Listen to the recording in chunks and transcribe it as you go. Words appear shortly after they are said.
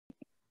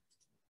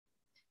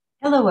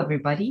Hello,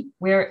 everybody.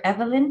 We're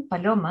Evelyn,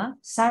 Paloma,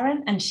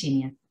 Saran, and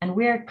Shinya, and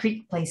we are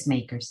Crik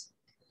Placemakers.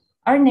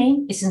 Our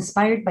name is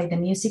inspired by the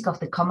music of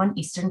the common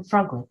Eastern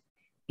froglet.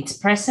 Its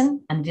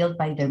present, unveiled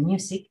by their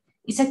music,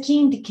 is a key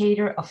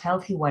indicator of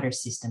healthy water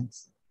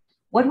systems.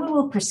 What we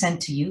will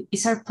present to you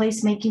is our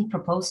placemaking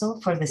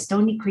proposal for the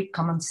Stony Creek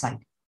Common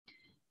site.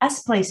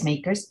 As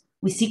placemakers,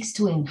 we seek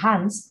to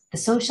enhance the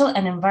social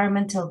and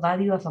environmental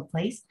value of a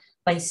place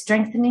by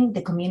strengthening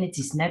the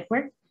community's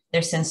network,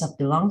 their sense of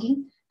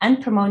belonging, and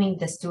promoting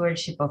the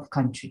stewardship of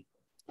country.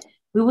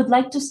 We would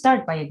like to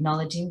start by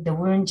acknowledging the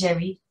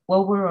Wurundjeri,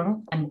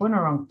 Woiwurrung, and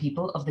Bunurong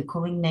people of the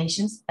Kulin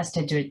Nations as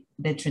the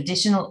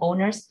traditional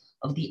owners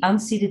of the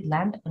unceded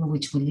land on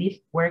which we live,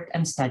 work,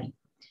 and study.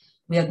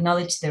 We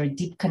acknowledge their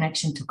deep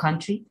connection to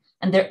country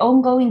and their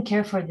ongoing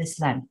care for this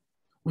land.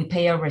 We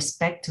pay our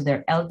respect to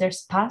their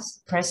elders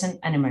past, present,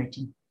 and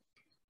emerging.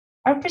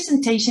 Our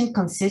presentation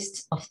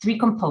consists of three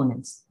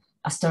components: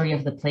 a story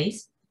of the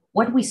place,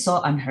 what we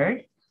saw and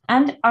heard,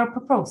 and our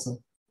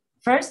proposal.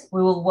 First,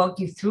 we will walk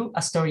you through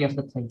a story of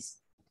the place.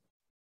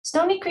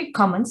 Stony Creek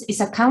Commons is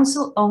a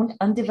council-owned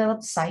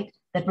undeveloped site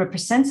that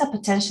represents a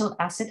potential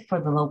asset for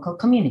the local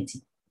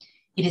community.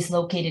 It is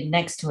located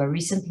next to a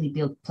recently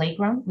built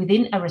playground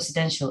within a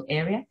residential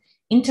area,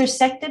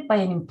 intersected by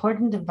an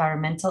important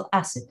environmental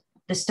asset,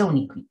 the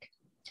Stony Creek.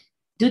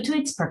 Due to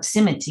its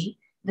proximity,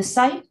 the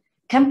site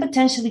can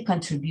potentially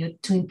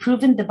contribute to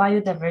improving the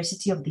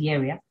biodiversity of the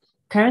area,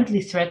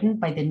 currently threatened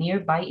by the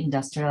nearby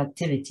industrial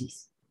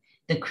activities.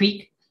 The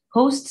creek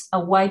hosts a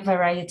wide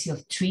variety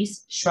of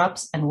trees,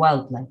 shrubs, and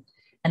wildlife,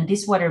 and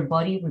this water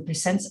body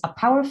represents a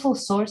powerful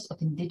source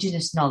of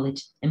indigenous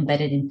knowledge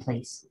embedded in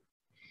place.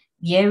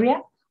 The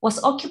area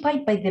was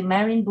occupied by the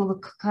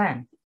Maribyrnong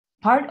clan,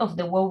 part of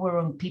the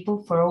Woiwurrung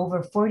people for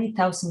over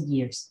 40,000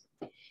 years.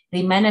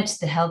 They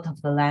managed the health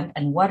of the land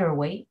and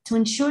waterway to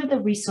ensure the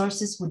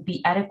resources would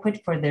be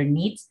adequate for their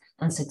needs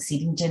and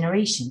succeeding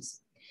generations.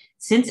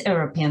 Since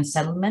European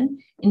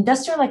settlement,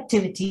 industrial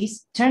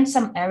activities turned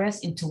some areas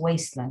into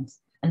wastelands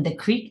and the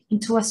creek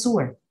into a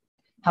sewer.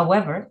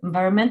 However,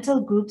 environmental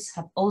groups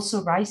have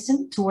also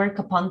risen to work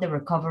upon the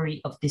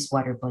recovery of this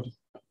water body.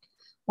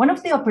 One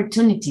of the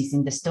opportunities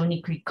in the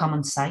Stony Creek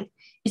Common site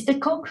is the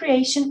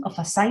co-creation of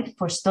a site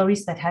for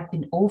stories that have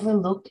been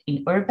overlooked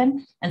in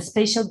urban and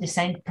spatial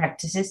design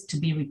practices to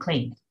be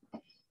reclaimed.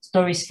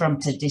 Stories from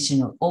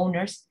traditional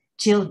owners,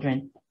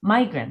 children,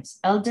 migrants,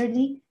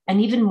 elderly, and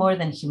even more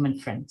than human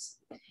friends.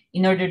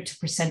 In order to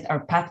present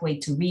our pathway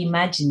to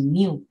reimagine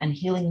new and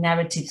healing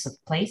narratives of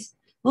place,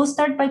 we'll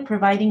start by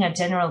providing a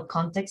general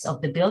context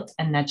of the built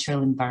and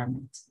natural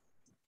environment.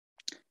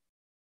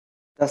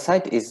 The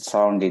site is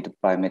surrounded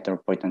by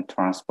metropolitan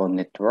transport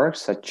networks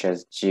such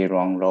as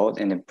Geelong Road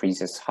and the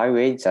Princess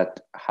Highway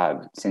that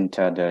have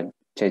centered the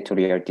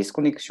territorial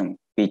disconnection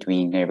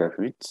between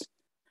neighborhoods.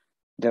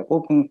 The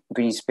open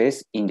green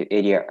space in the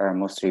area are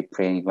mostly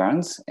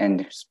playgrounds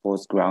and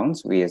sports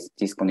grounds with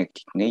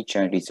disconnected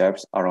nature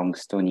reserves along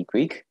Stony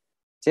Creek.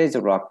 There is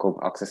a lack of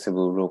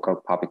accessible local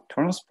public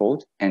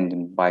transport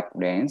and bike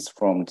lanes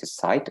from the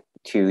site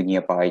to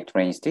nearby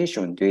train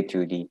station due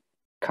to the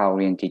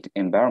car-oriented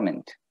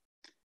environment.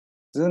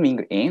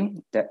 Zooming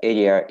in, the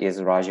area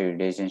is largely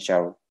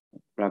residential,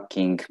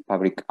 lacking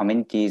public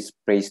amenities,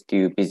 place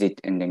to visit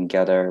and then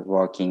gather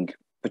working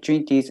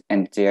opportunities,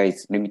 and there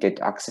is limited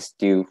access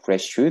to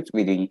fresh food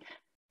within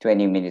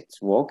 20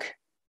 minutes walk.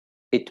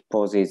 It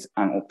poses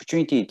an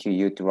opportunity to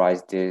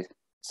utilize the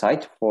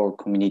site for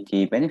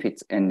community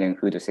benefits and then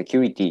food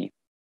security.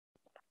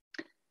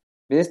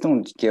 Based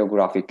on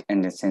geographic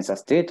and the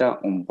census data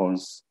on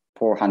both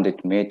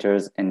 400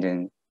 meters and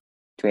then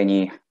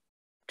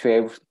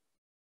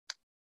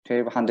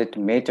 1,200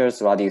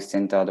 meters radius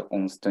centered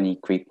on Stony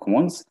Creek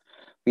Commons,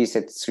 we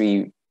set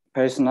 3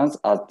 personas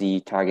as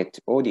the target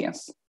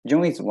audience.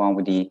 John is one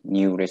of the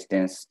new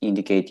residents,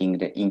 indicating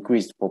the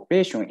increased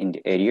population in the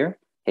area.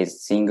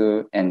 He's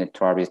single and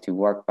travels to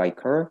work by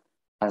car,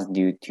 as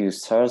do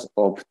 2/3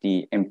 of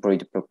the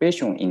employed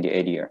population in the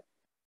area.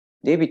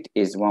 David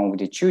is one of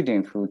the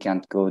children who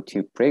can't go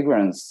to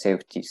playgrounds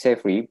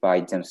safely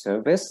by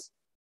themselves.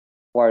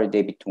 While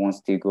David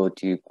wants to go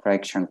to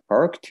Correction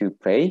Park to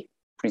play,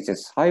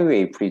 Princess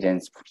Highway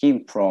prevents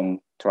him from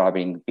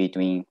traveling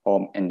between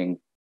home and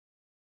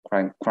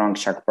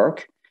Crankshack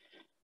Park.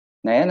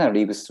 Nayana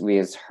lives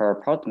with her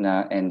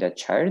partner and a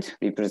child,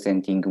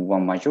 representing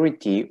one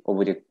majority of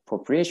the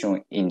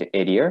population in the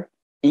area.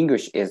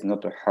 English is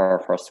not her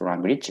first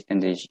language,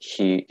 and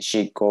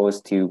she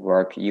goes to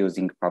work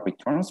using public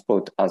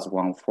transport as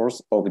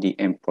 1/4 of the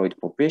employed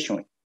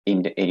population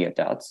in the area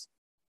does.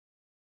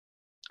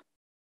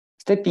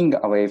 Stepping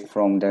away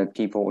from the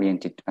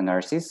people-oriented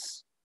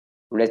analysis,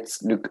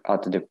 let's look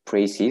at the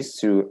places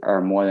through a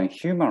modern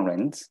human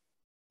lens.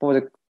 For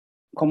the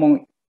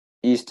common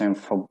Eastern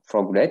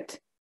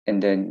froglet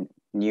and the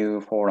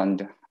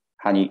Newfoundland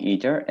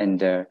honeyeater and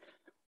the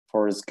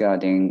forest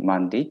garden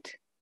mandate,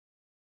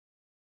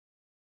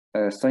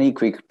 Stony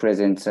Creek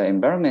presents an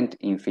environment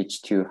in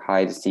which to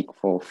hide, seek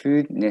for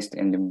food, nest,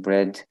 and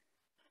breed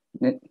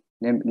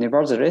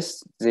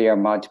Nevertheless, there are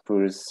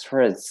multiple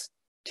threats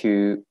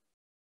to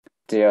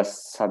their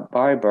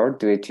survival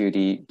due to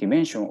the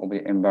dimension of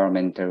the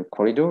environmental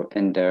corridor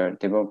and the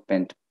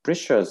development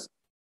pressures,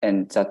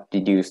 and that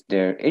reduce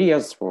the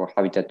areas for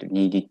habitat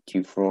needed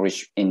to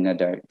flourish in a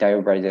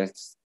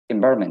diverse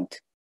environment.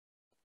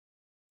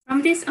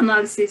 From this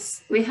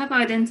analysis, we have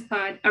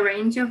identified a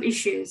range of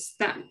issues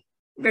that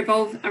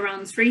revolve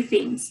around three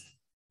themes: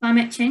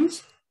 climate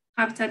change,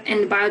 habitat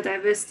and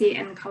biodiversity,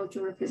 and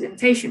cultural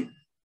representation.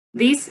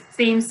 These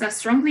themes are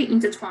strongly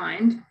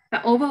intertwined,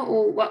 but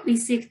overall, what we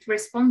seek to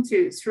respond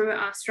to through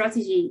our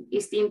strategy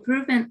is the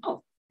improvement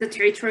of the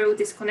territorial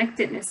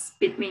disconnectedness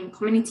between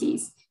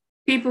communities,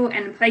 people,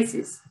 and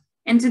places.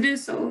 And to do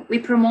so, we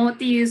promote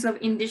the use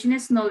of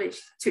Indigenous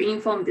knowledge to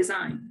inform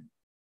design.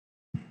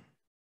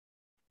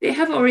 There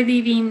have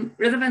already been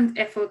relevant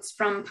efforts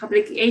from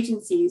public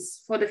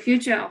agencies for the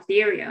future of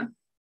the area,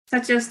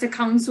 such as the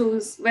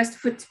Council's West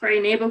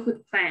Footscray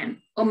Neighbourhood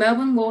Plan or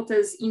Melbourne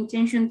Water's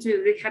intention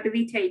to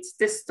rehabilitate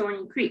the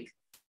Stony Creek.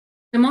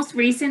 The most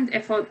recent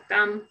effort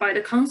done by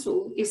the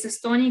Council is the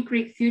Stony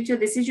Creek Future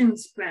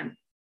Directions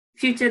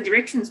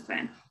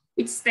Plan,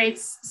 which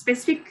states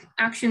specific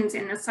actions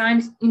and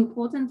assigned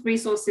important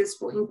resources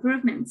for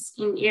improvements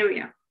in the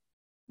area.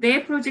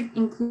 Their project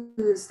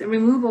includes the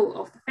removal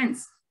of the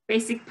fence,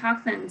 basic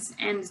parklands,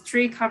 and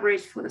tree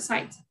coverage for the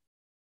site.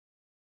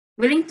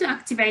 Willing to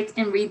activate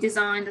and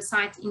redesign the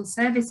site in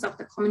service of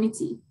the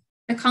community,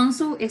 the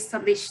Council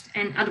established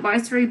an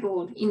advisory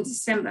board in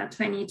December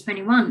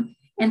 2021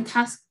 and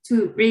tasked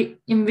to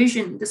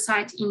re-envision the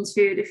site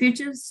into the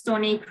future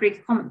Stony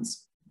Creek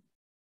Commons.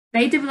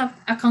 They developed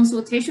a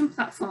consultation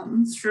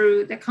platform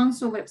through the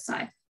Council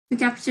website to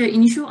capture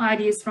initial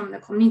ideas from the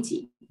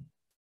community.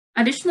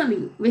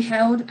 Additionally, we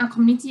held a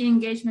community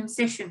engagement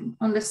session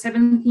on the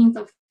 17th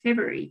of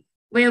February,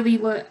 where we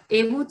were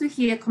able to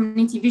hear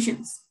community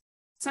visions.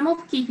 Some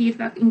of key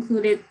feedback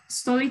included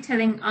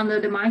storytelling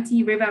under the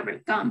mighty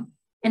river gum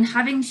and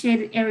having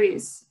shaded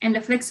areas and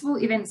a flexible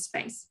event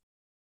space.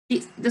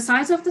 The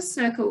size of the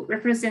circle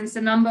represents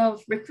the number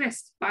of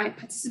requests by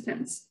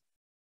participants.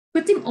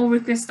 Putting all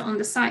requests on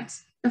the site,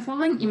 the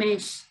following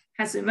image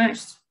has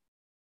emerged.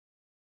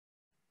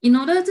 In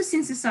order to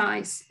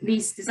synthesize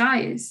these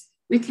desires,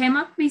 we came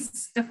up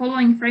with the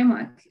following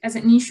framework as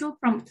an initial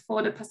prompt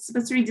for the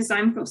participatory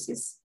design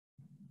process.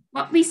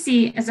 What we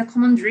see as a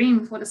common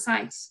dream for the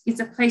site is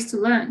a place to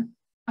learn,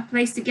 a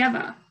place to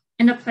gather,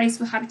 and a place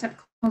for habitat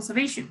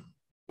conservation.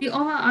 The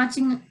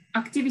overarching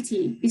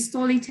activity is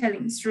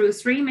storytelling through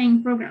three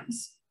main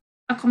programs: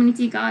 a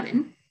community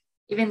garden,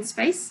 event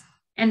space,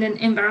 and an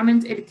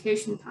environment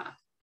education path.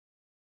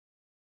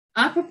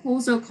 Our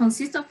proposal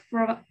consists of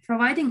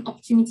providing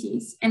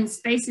opportunities and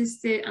spaces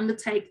to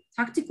undertake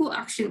tactical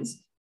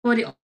actions for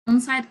the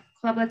on-site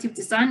collaborative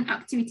design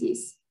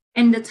activities,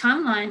 and the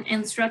timeline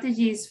and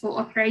strategies for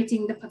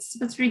operating the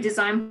participatory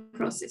design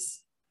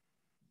process.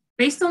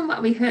 Based on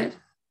what we heard,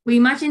 we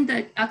imagined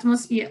the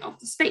atmosphere of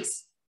the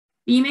space.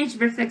 The image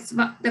reflects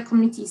what the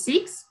community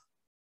seeks: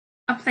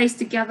 a place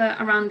to gather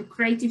around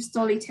creative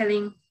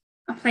storytelling,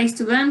 a place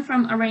to learn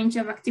from a range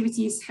of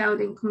activities held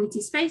in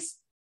community space,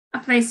 a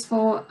place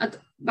for a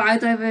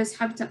biodiverse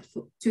habitat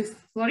to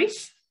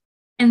flourish,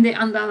 and the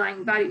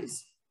underlying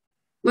values.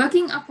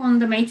 Working upon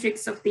the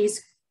matrix of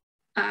these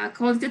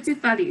qualitative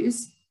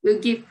values will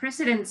give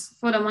precedence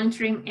for the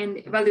monitoring and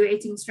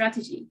evaluating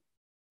strategy.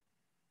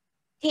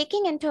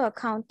 Taking into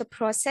account the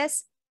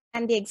process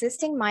and the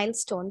existing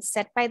milestones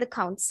set by the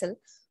Council,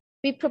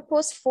 we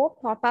propose 4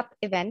 pop-up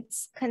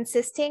events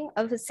consisting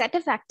of a set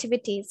of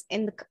activities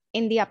in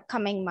the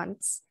upcoming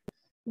months.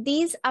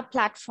 These are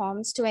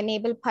platforms to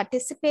enable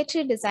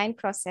participatory design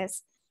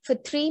process for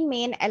 3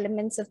 main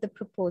elements of the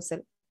proposal.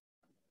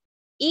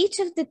 Each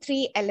of the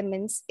 3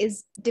 elements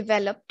is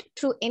developed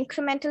through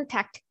incremental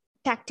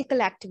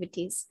tactical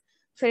activities.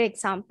 For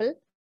example,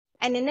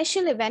 an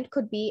initial event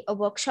could be a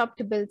workshop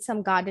to build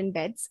some garden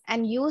beds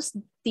and use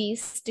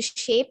these to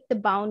shape the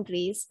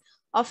boundaries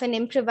of an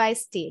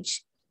improvised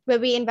stage, where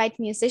we invite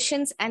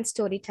musicians and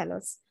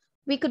storytellers.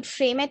 We could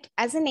frame it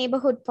as a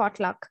neighborhood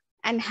potluck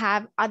and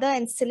have other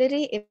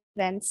ancillary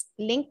events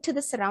linked to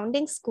the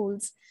surrounding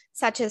schools,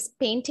 such as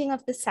painting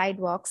of the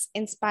sidewalks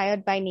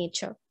inspired by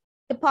nature.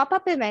 The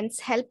pop-up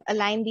events help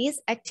align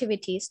these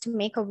activities to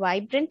make a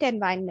vibrant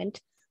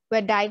environment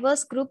where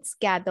diverse groups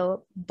gather,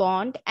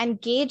 bond, and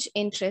gauge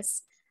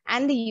interests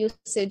and the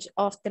usage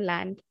of the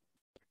land.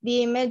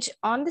 The image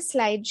on the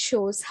slide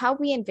shows how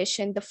we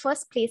envision the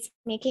first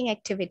placemaking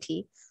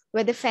activity,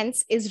 where the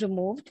fence is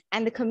removed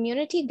and the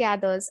community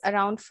gathers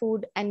around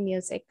food and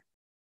music.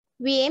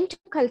 We aim to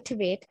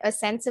cultivate a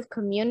sense of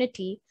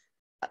community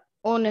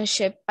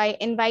ownership by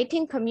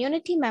inviting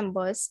community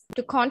members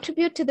to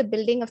contribute to the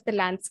building of the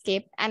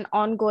landscape and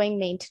ongoing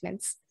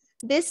maintenance.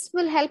 This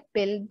will help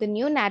build the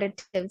new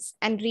narratives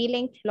and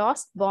relink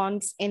lost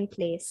bonds in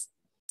place.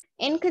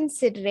 In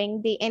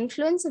considering the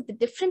influence of the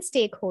different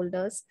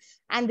stakeholders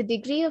and the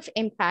degree of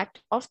impact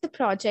of the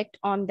project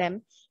on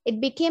them, it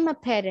became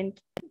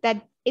apparent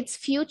that its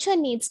future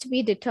needs to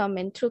be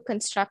determined through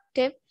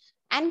constructive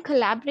and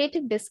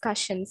collaborative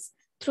discussions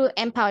through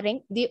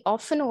empowering the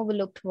often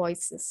overlooked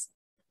voices.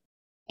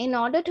 In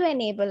order to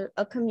enable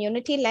a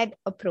community-led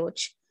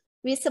approach,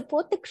 we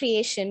support the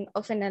creation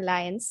of an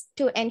alliance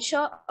to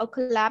ensure a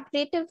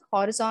collaborative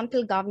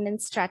horizontal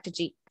governance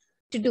strategy.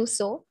 To do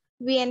so,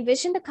 we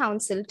envision the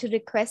Council to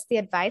request the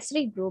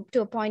advisory group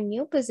to appoint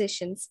new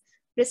positions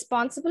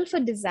responsible for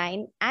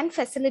design and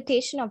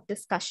facilitation of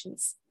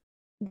discussions.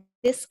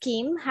 This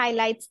scheme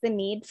highlights the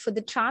need for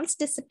the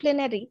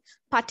transdisciplinary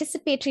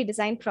participatory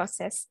design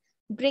process,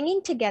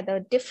 bringing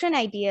together different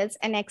ideas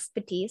and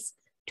expertise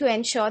to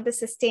ensure the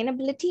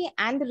sustainability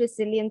and the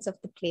resilience of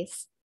the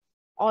place.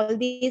 All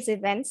these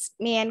events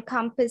may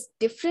encompass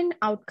different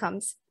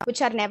outcomes,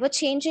 which are never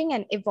changing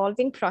and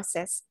evolving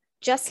process,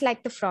 just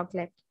like the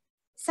froglet.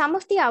 Some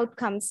of the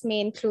outcomes may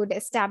include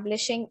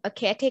establishing a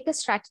caretaker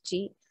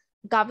strategy,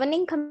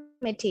 governing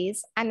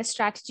committees, and a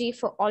strategy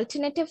for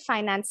alternative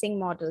financing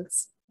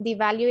models. The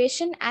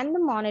evaluation and the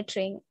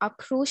monitoring are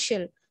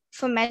crucial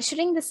for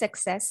measuring the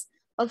success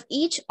of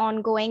each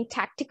ongoing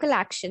tactical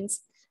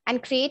actions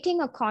and creating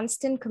a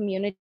constant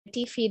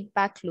community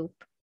feedback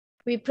loop.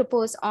 We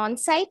propose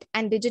on-site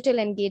and digital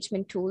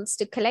engagement tools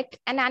to collect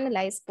and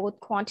analyze both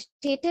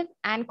quantitative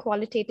and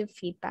qualitative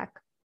feedback.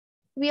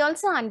 We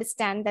also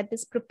understand that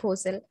this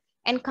proposal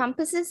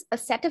encompasses a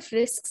set of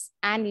risks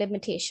and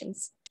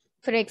limitations.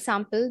 For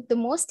example, the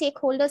more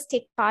stakeholders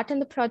take part in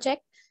the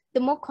project, the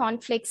more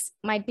conflicts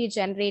might be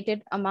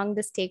generated among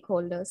the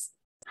stakeholders.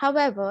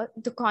 However,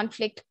 the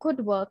conflict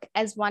could work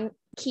as one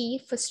key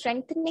for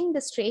strengthening the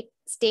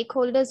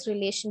stakeholders'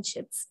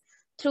 relationships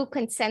through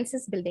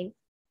consensus building.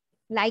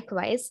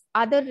 Likewise,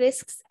 other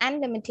risks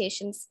and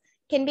limitations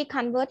can be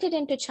converted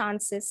into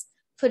chances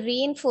for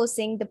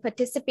reinforcing the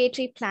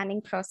participatory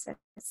planning process.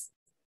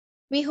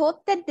 We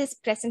hope that this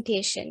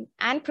presentation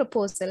and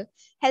proposal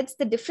helps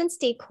the different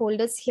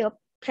stakeholders here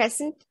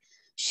present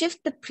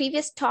shift the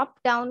previous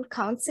top-down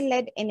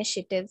council-led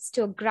initiatives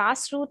to a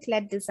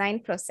grassroots-led design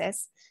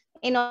process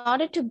in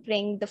order to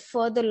bring the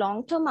further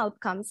long-term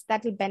outcomes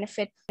that will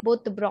benefit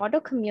both the broader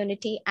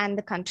community and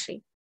the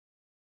country.